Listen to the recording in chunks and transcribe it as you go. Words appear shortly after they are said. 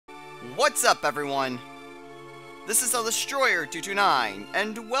What's up, everyone? This is Destroyer229,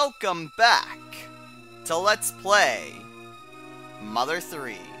 and welcome back to Let's Play Mother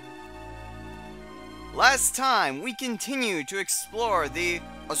 3. Last time, we continued to explore the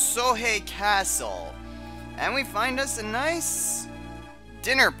Osohe Castle, and we find us a nice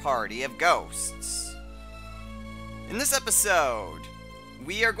dinner party of ghosts. In this episode,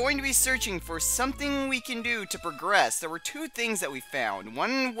 we are going to be searching for something we can do to progress. There were two things that we found.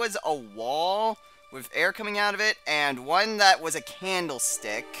 One was a wall with air coming out of it, and one that was a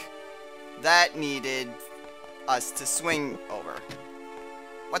candlestick that needed us to swing over.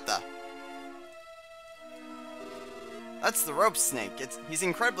 What the? That's the rope snake. He's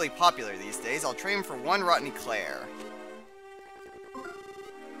incredibly popular these days. I'll trade him for one rotten eclair.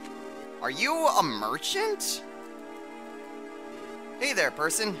 Are you a merchant? Hey there,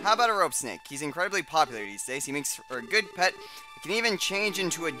 person. How about a rope snake? He's incredibly popular these days. He makes for a good pet. He can even change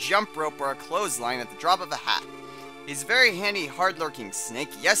into a jump rope or a clothesline at the drop of a hat. He's a very handy, hard-lurking snake.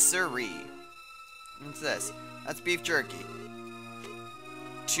 Yes, sirree. What's this? That's beef jerky.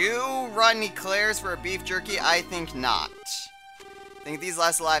 2 rotten eclairs for a beef jerky? I think not. I think these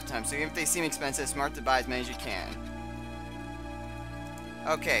last a lifetime, so even if they seem expensive, it's smart to buy as many as you can.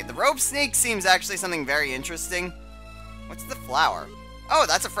 Okay, the rope snake seems actually something very interesting. What's the flower? Oh,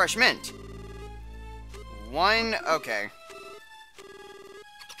 that's a fresh mint. 1, okay.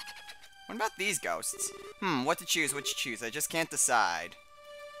 What about these ghosts? What to choose, I just can't decide.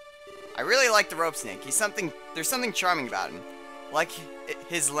 I really like the rope snake. There's something charming about him. Like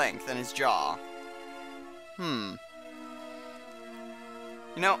his length and his jaw. You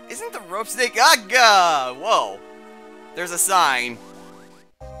know, isn't the rope snake... Aga! Whoa! There's a sign.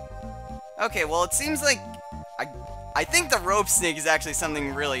 Okay, well, it seems like... I think the rope snake is actually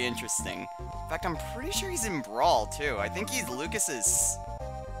something really interesting. In fact, I'm pretty sure he's in Brawl, too. I think he's Lucas's...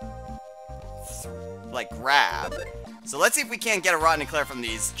 like, grab. So let's see if we can't get a rotten eclair from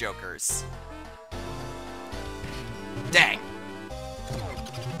these jokers. Dang.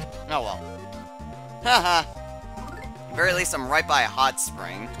 Oh well. Haha. At the very least, I'm right by a hot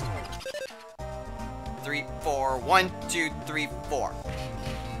spring. 3, 4, 1, 2, 3, 4.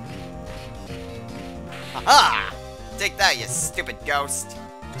 Haha! Take that, you stupid ghost.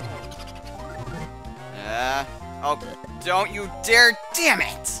 Oh, don't you dare, damn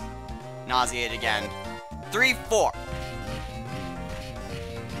it! Nauseate again. 3, 4.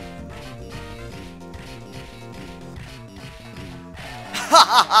 Ha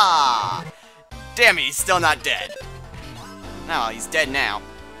ha ha! Damn it, he's still not dead. No, he's dead now.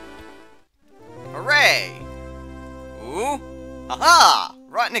 Hooray! Ooh! Haha!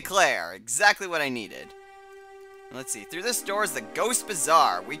 Rotten eclair, exactly what I needed. Let's see, through this door is the Ghost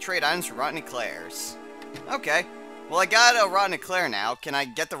Bazaar. We trade items for rotten eclairs. Okay. Well, I got a rotten eclair now. Can I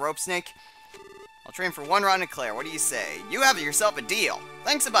get the rope snake? I'll trade for 1 rotten eclair. What do you say? You have yourself a deal.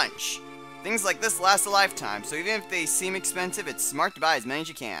 Thanks a bunch. Things like this last a lifetime, so even if they seem expensive, it's smart to buy as many as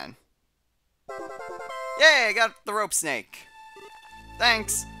you can. Yay, I got the rope snake.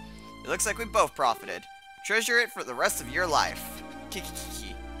 Thanks. It looks like we both profited. Treasure it for the rest of your life.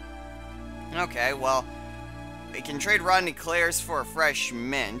 Kiki. Okay, well, we can trade rotten eclairs for a fresh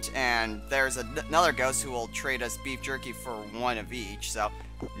mint, and there's another ghost who will trade us beef jerky for 1 of each, so...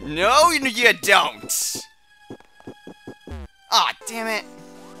 No, you don't! Aw, damn it.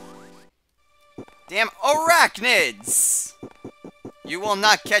 Damn arachnids! You will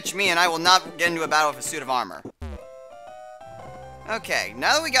not catch me, and I will not get into a battle with a suit of armor. Okay,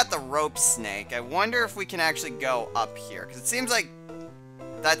 now that we got the rope snake, I wonder if we can actually go up here, because it seems like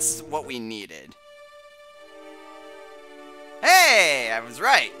that's what we needed. Hey, I was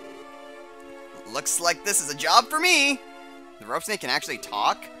right. Looks like this is a job for me. The rope snake can actually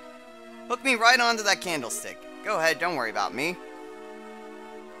talk. Hook me right onto that candlestick. Go ahead, don't worry about me.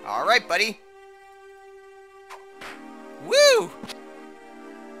 Alright, buddy. Woo!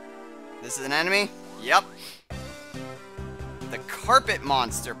 This is an enemy? Yep. The carpet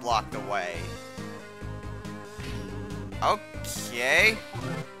monster blocked the way. Okay.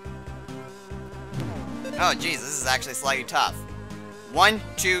 Oh, geez, this is actually slightly tough. 1,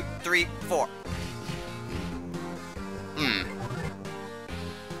 2, 3, 4.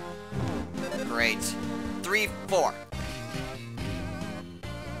 Great. 3, 4.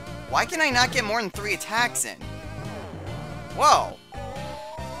 Why can I not get more than 3 attacks in? Whoa.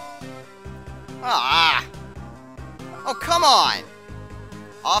 Ah. Oh, come on.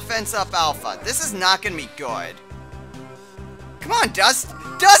 Offense up alpha. This is not gonna be good. Come on,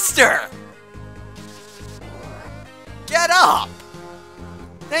 Duster! Get up!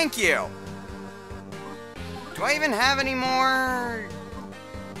 Thank you. Do I even have any more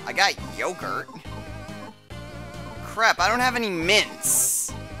I got yogurt. Crap, I don't have any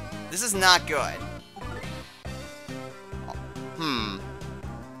mints. This is not good.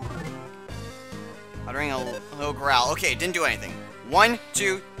 Uttering a little growl. Okay, didn't do anything. 1,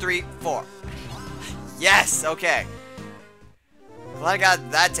 2, 3, 4. Yes, okay. Glad I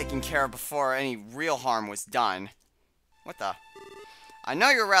got that taken care of before any real harm was done. What the? I know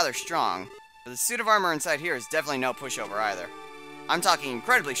you're rather strong, but the suit of armor inside here is definitely no pushover either. I'm talking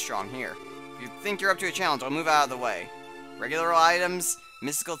incredibly strong here. If you think you're up to a challenge, I'll move out of the way. Regular items,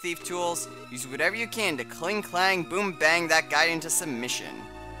 mystical thief tools, use whatever you can to cling clang boom bang that guy into submission.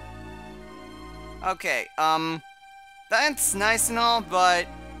 Okay, that's nice and all, but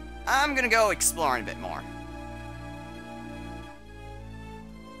I'm gonna go exploring a bit more.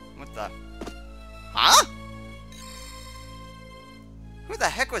 What the? Huh? Who the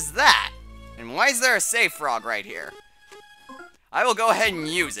heck was that? And why is there a save frog right here? I will go ahead and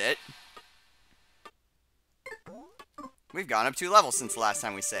use it. We've gone up 2 levels since the last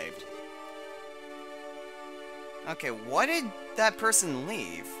time we saved. Okay, what did that person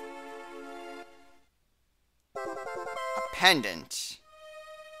leave? A pendant.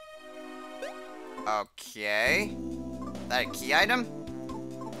 Okay. That a key item?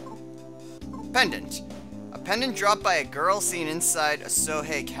 Pendant. A pendant dropped by a girl seen inside a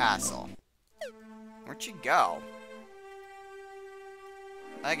Sohei castle. Where'd she go?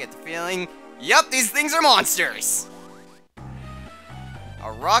 I get the feeling... Yup, these things are monsters!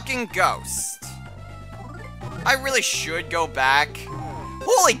 A rocking ghost. I really should go back.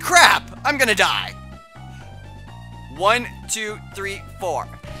 Holy crap! I'm gonna die! 1, 2, 3, 4.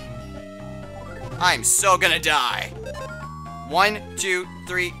 I'm so gonna die. 1, 2,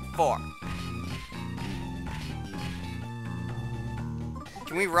 3, 4.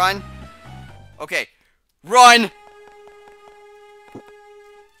 Can we run? Okay. Run!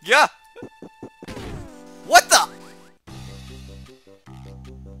 Yeah! What the?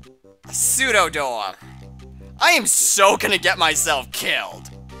 A pseudo door. I am so gonna get myself killed.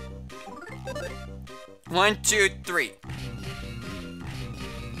 1, 2, 3.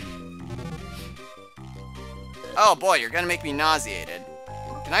 Oh boy, you're gonna make me nauseated.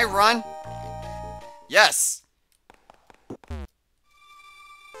 Can I run? Yes.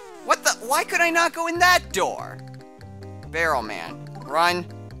 What the? Why could I not go in that door? Barrel man, run.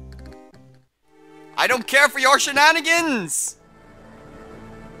 I don't care for your shenanigans!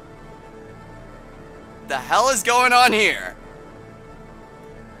 The hell is going on here?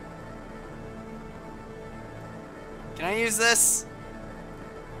 Can I use this?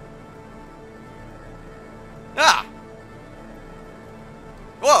 Ah!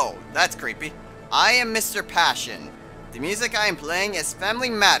 Whoa, that's creepy. I am Mr. Passion. The music I am playing is Family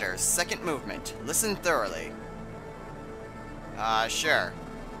Matters, second movement. Listen thoroughly. Sure.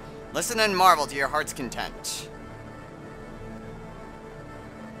 Listen and marvel to your heart's content.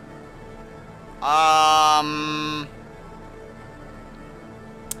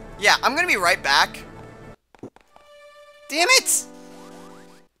 Yeah, I'm gonna be right back. Damn it!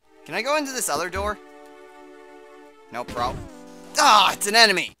 Can I go into this other door? No problem. Ah, it's an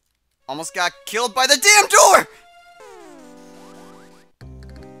enemy! Almost got killed by the damn door!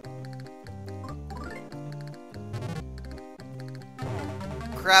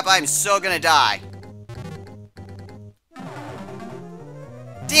 Crap, I'm so gonna die.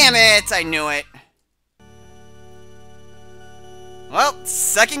 Damn it, I knew it. Well,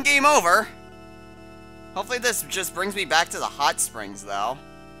 second game over. Hopefully this just brings me back to the hot springs, though.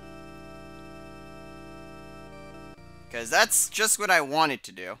 Because that's just what I wanted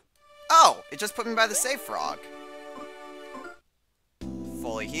to do. Oh, it just put me by the save frog.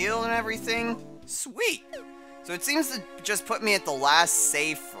 Fully healed and everything. Sweet. So it seems to just put me at the last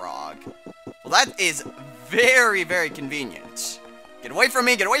save frog. Well, that is very, very convenient. Get away from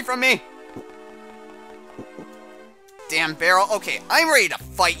me, get away from me! Damn barrel. Okay, I'm ready to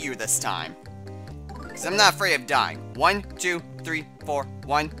fight you this time. Because I'm not afraid of dying. 1, 2, 3, 4.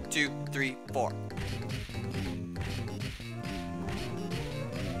 1, 2, 3, 4.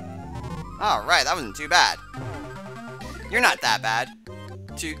 Alright, that wasn't too bad. You're not that bad.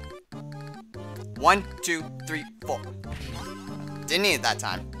 2. 1, 2, 3, 4. Didn't need it that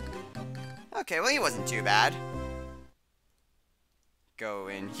time. Okay, well, he wasn't too bad. Go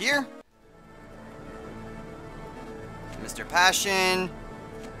in here. Mr. Passion.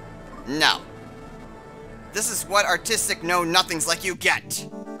 No. This is what artistic know-nothings like you get.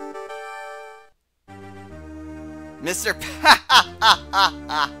 Mr.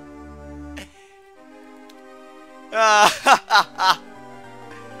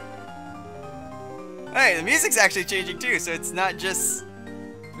 Hey, the music's actually changing too, so it's not just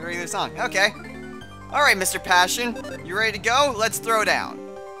regular song. Okay. Alright, Mr. Passion. You ready to go? Let's throw down.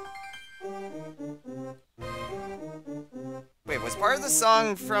 Wait, was part of the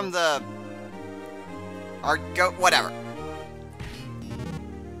song from the... whatever.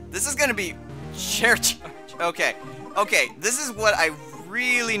 This is gonna be... Share charge. Okay. Okay, this is what I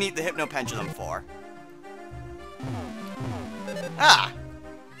really need the Hypno Pendulum for. Ah!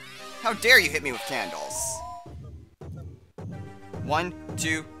 How dare you hit me with candles? 1,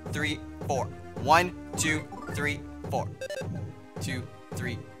 2, 3, 4. 1, 2, 3, 4. 2,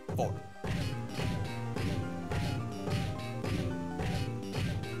 3, 4.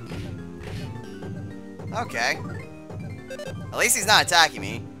 Okay. At least he's not attacking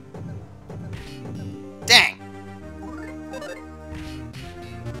me. Dang!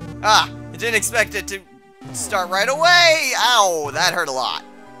 Ah! I didn't expect it to start right away! Ow! That hurt a lot.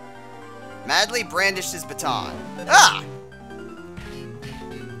 Madly brandished his baton. Ah!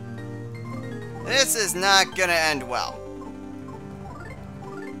 This is not gonna end well.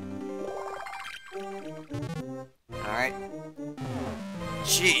 Alright.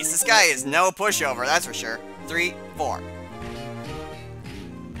 Jeez, this guy is no pushover, that's for sure. 3, 4.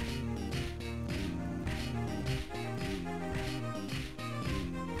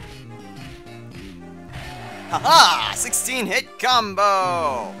 Haha! 16-hit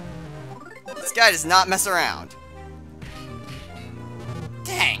combo! This guy does not mess around.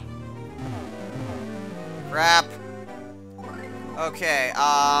 Dang! Crap. Okay,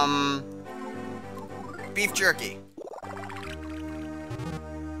 beef jerky.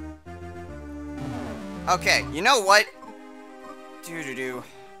 Okay, you know what?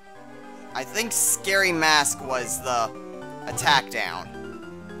 I think Scary Mask was the attack down.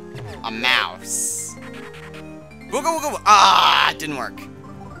 A mouse. Wooga wooga wooga. Ah, it didn't work.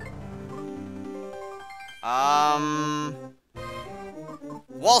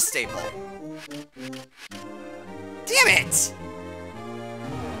 Wall staple. Damn it!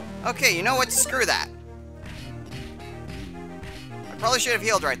 Okay, you know what? Screw that. I probably should have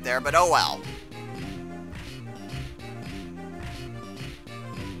healed right there, but oh well.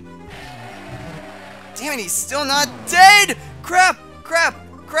 Damn it, he's still not dead! Crap! Crap!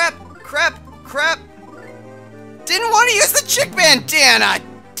 Crap! Crap! Crap! Didn't want to use the chick bandana!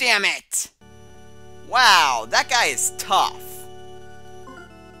 Damn it! Wow, that guy is tough.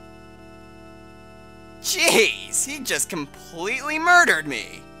 Jeez, he just completely murdered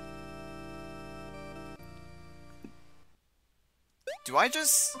me. Do I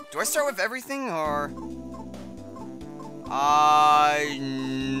start with everything, or?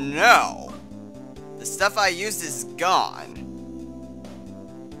 No. The stuff I used is gone.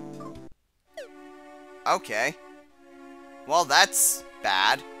 Okay. Well, that's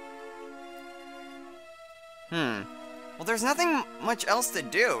bad. Well, there's nothing much else to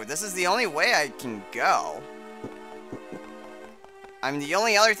do. This is the only way I can go. I mean, the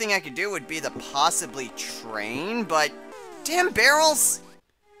only other thing I could do would be to possibly train, but... Damn barrels!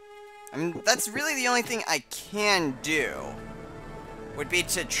 I mean, that's really the only thing I can do. Would be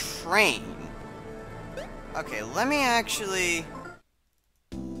to train. Okay, let me actually...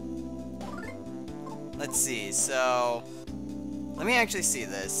 Let's see, so... Let me actually see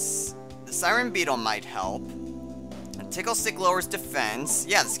this. The Siren Beetle might help. A Tickle Stick lowers defense.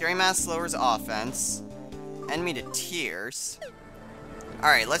 Yeah, the Scary Mask lowers offense. Enemy to tears.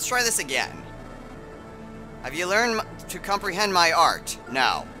 Alright, let's try this again. Have you learned to comprehend my art?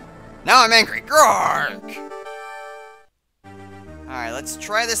 No. Now I'm angry. Grrrk! Alright, let's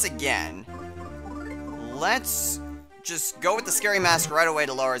try this again. Let's just go with the Scary Mask right away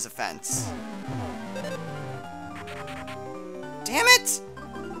to lower his offense. Damn it!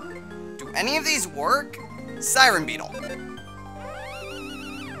 Do any of these work? Siren Beetle.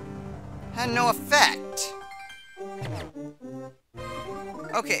 Had no effect.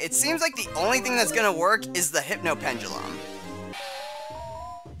 Okay, it seems like the only thing that's gonna work is the Hypno Pendulum.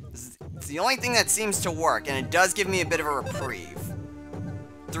 It's the only thing that seems to work, and it does give me a bit of a reprieve.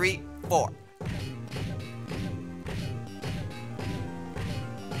 3, 4.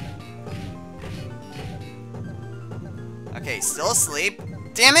 Okay, still asleep.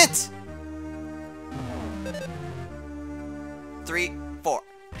 Damn it! 3, 4.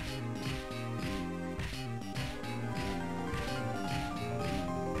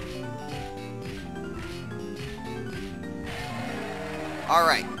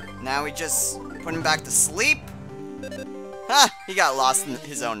 Alright, now we just put him back to sleep. Ha! He got lost in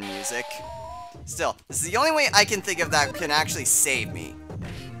his own music. Still, this is the only way I can think of that can actually save me.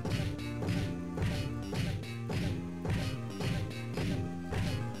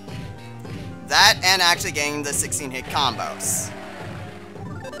 That and actually getting the 16-hit combos.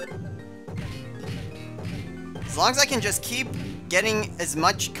 As long as I can just keep getting as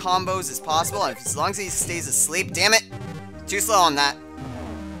much combos as possible, and as long as he stays asleep. Damn it! Too slow on that.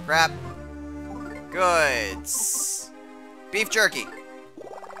 Crap. Goods. Beef jerky.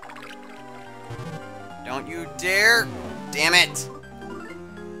 Don't you dare. Damn it.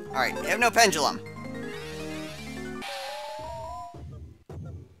 Alright, Hypnopendulum.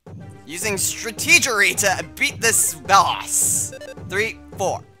 Using strategery to beat this boss. 3,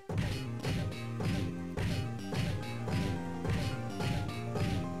 4.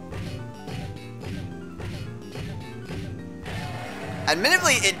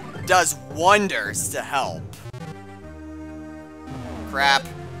 Admittedly, it does wonders to help. Crap.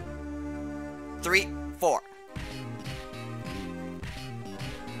 3, 4.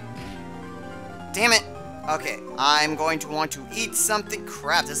 Damn it. Okay, I'm going to want to eat something.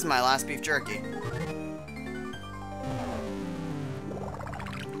 Crap, this is my last beef jerky.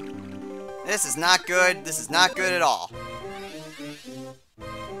 This is not good. This is not good at all.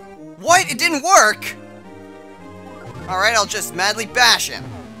 What? It didn't work? Alright, I'll just madly bash him.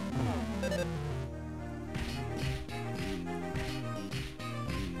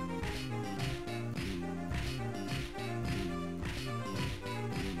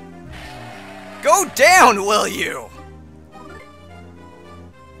 Go down, will you?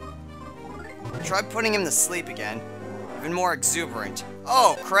 Try putting him to sleep again. Even more exuberant.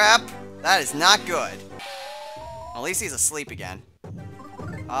 Oh, crap. That is not good. At least he's asleep again.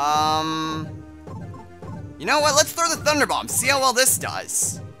 You know what? Let's throw the Thunder Bomb. See how well this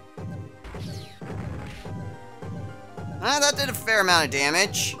does. That did a fair amount of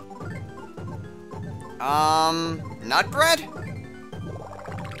damage. Nut bread?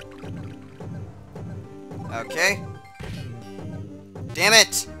 Okay. Damn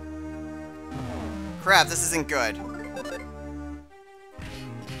it! Crap, this isn't good.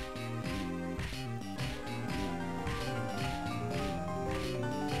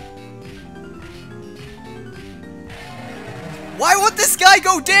 Why won't this guy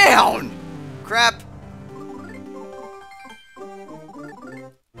go down? Crap.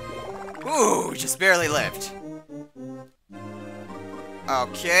 Ooh, just barely lived.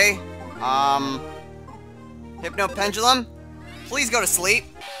 Okay. Hypnopendulum, please go to sleep.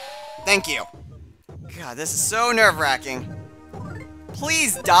 Thank you. God, this is so nerve-wracking.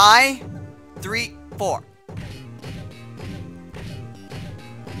 Please die. 3, 4.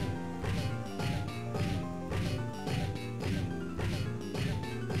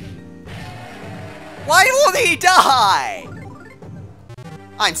 Why won't he die?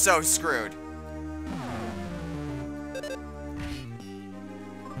 I'm so screwed.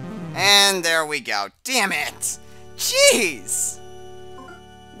 And there we go. Damn it! Jeez!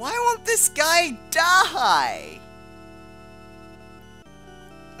 Why won't this guy die?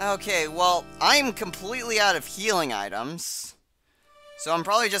 Okay, well, I'm completely out of healing items. So I'm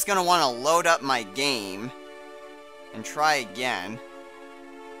probably just gonna want to load up my game and try again.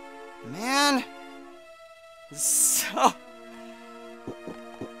 Man, so...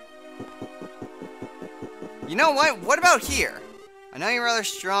 You know what? What about here? I know you're rather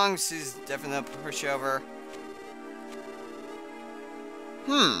strong, so this is definitely a pushover.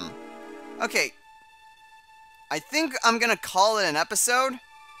 Okay. I think I'm gonna call it an episode,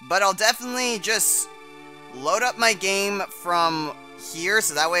 but I'll definitely just load up my game from here,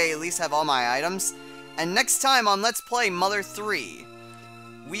 so that way I at least have all my items. And next time on Let's Play Mother 3,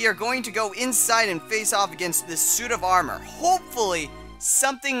 we are going to go inside and face off against this suit of armor. Hopefully,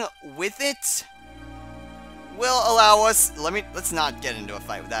 something with it will allow us... Let's not get into a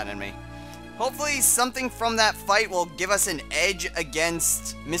fight with that enemy. Hopefully, something from that fight will give us an edge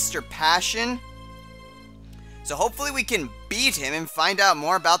against Mr. Passion. So hopefully we can beat him and find out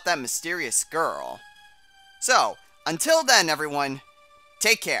more about that mysterious girl. So, until then, everyone,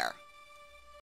 take care.